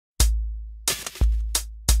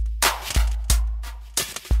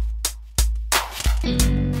I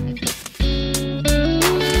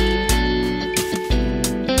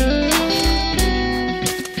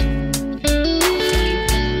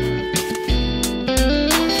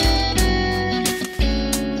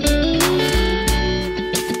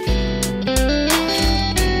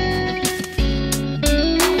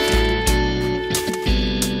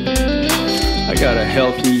got a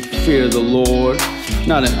healthy fear of the Lord,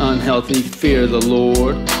 not an unhealthy fear of the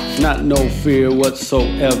Lord. Not no fear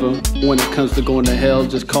whatsoever. When it comes to going to hell,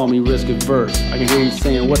 just call me risk averse. I can hear you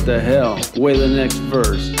saying, what the hell? Wait the next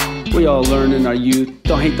verse. We all learned in our youth,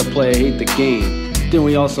 don't hate the player, hate the game. Then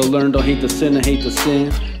we also learned, don't hate the sinner, hate the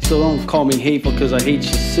sin. So don't call me hateful cause I hate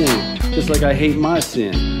your sin, just like I hate my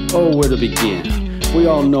sin. Oh, where to begin? We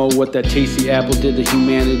all know what that tasty apple did to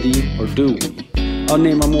humanity, or do we? I'll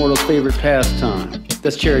name my mortal favorite pastime.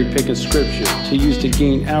 That's cherry picking scripture to use to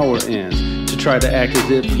gain our ends, to try to act as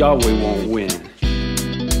if Yahweh won't win.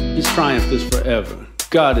 His triumph is forever.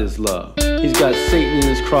 God is love. He's got Satan in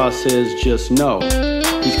his crosshairs, just know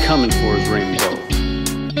he's coming for his rainbow.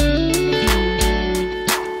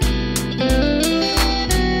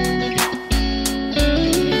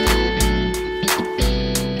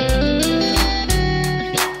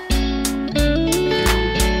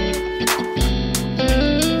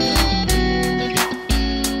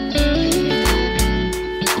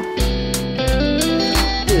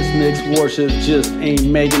 Mixed worship just ain't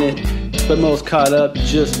making it, but most caught up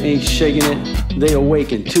just ain't shaking it. They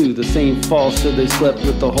awaken to the same falsehood they slept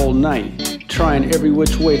with the whole night, trying every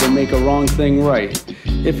which way to make a wrong thing right.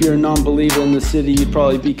 If you're a non-believer in the city, you'd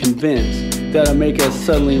probably be convinced that I make us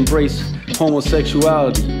suddenly embrace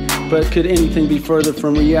homosexuality. But could anything be further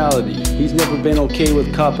from reality? He's never been okay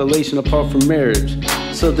with copulation apart from marriage.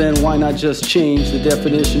 So then why not just change the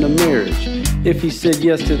definition of marriage? If he said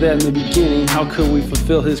yes to that in the beginning, how could we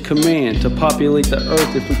fulfill his command to populate the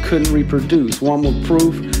earth if we couldn't reproduce? Want more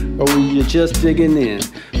proof? Or were you just digging in?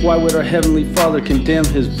 Why would our Heavenly Father condemn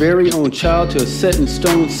his very own child to a set in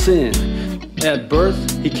stone sin? At birth,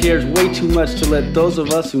 he cares way too much to let those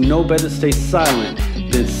of us who know better stay silent.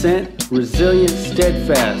 Then sent, resilient,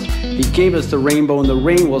 steadfast. He gave us the rainbow and the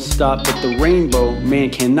rain will stop, but the rainbow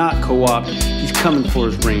man cannot co-opt. He's coming for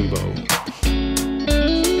his rainbow.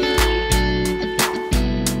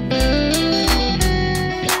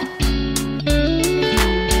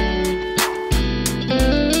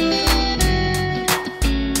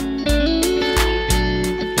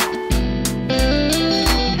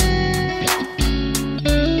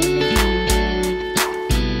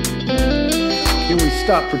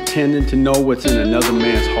 Stop pretending to know what's in another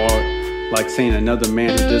man's heart. Like saying another man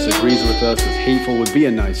who disagrees with us is hateful would be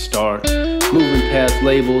a nice start. Moving past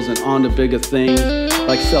labels and on to bigger things,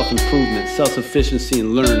 like self-improvement, self-sufficiency,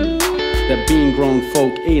 and learning. That being grown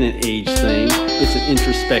folk ain't an age thing, it's an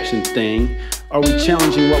introspection thing. Are we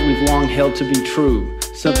challenging what we've long held to be true?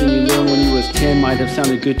 Something you learned when you was 10 might have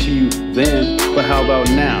sounded good to you then, but how about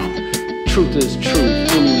now? Truth is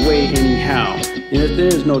truth, anyway, anyhow. And if there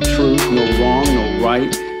is no truth, no wrong, no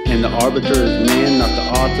right, and the arbiter is man, not the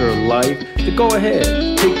author of life, then go ahead,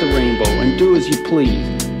 take the rainbow and do as you please.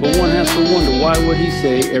 But one has to wonder, why would he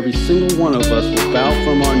say every single one of us will bow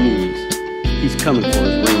from our knees? He's coming for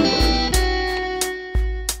his rainbow.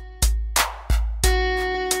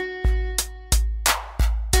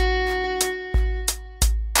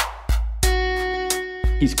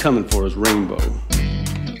 He's coming for his rainbow.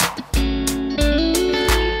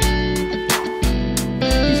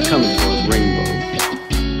 Coming for his rainbow.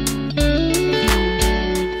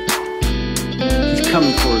 He's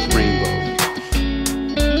coming for his rainbow.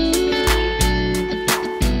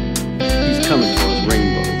 He's coming for his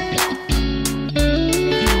rainbow.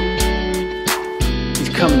 He's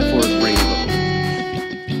coming for his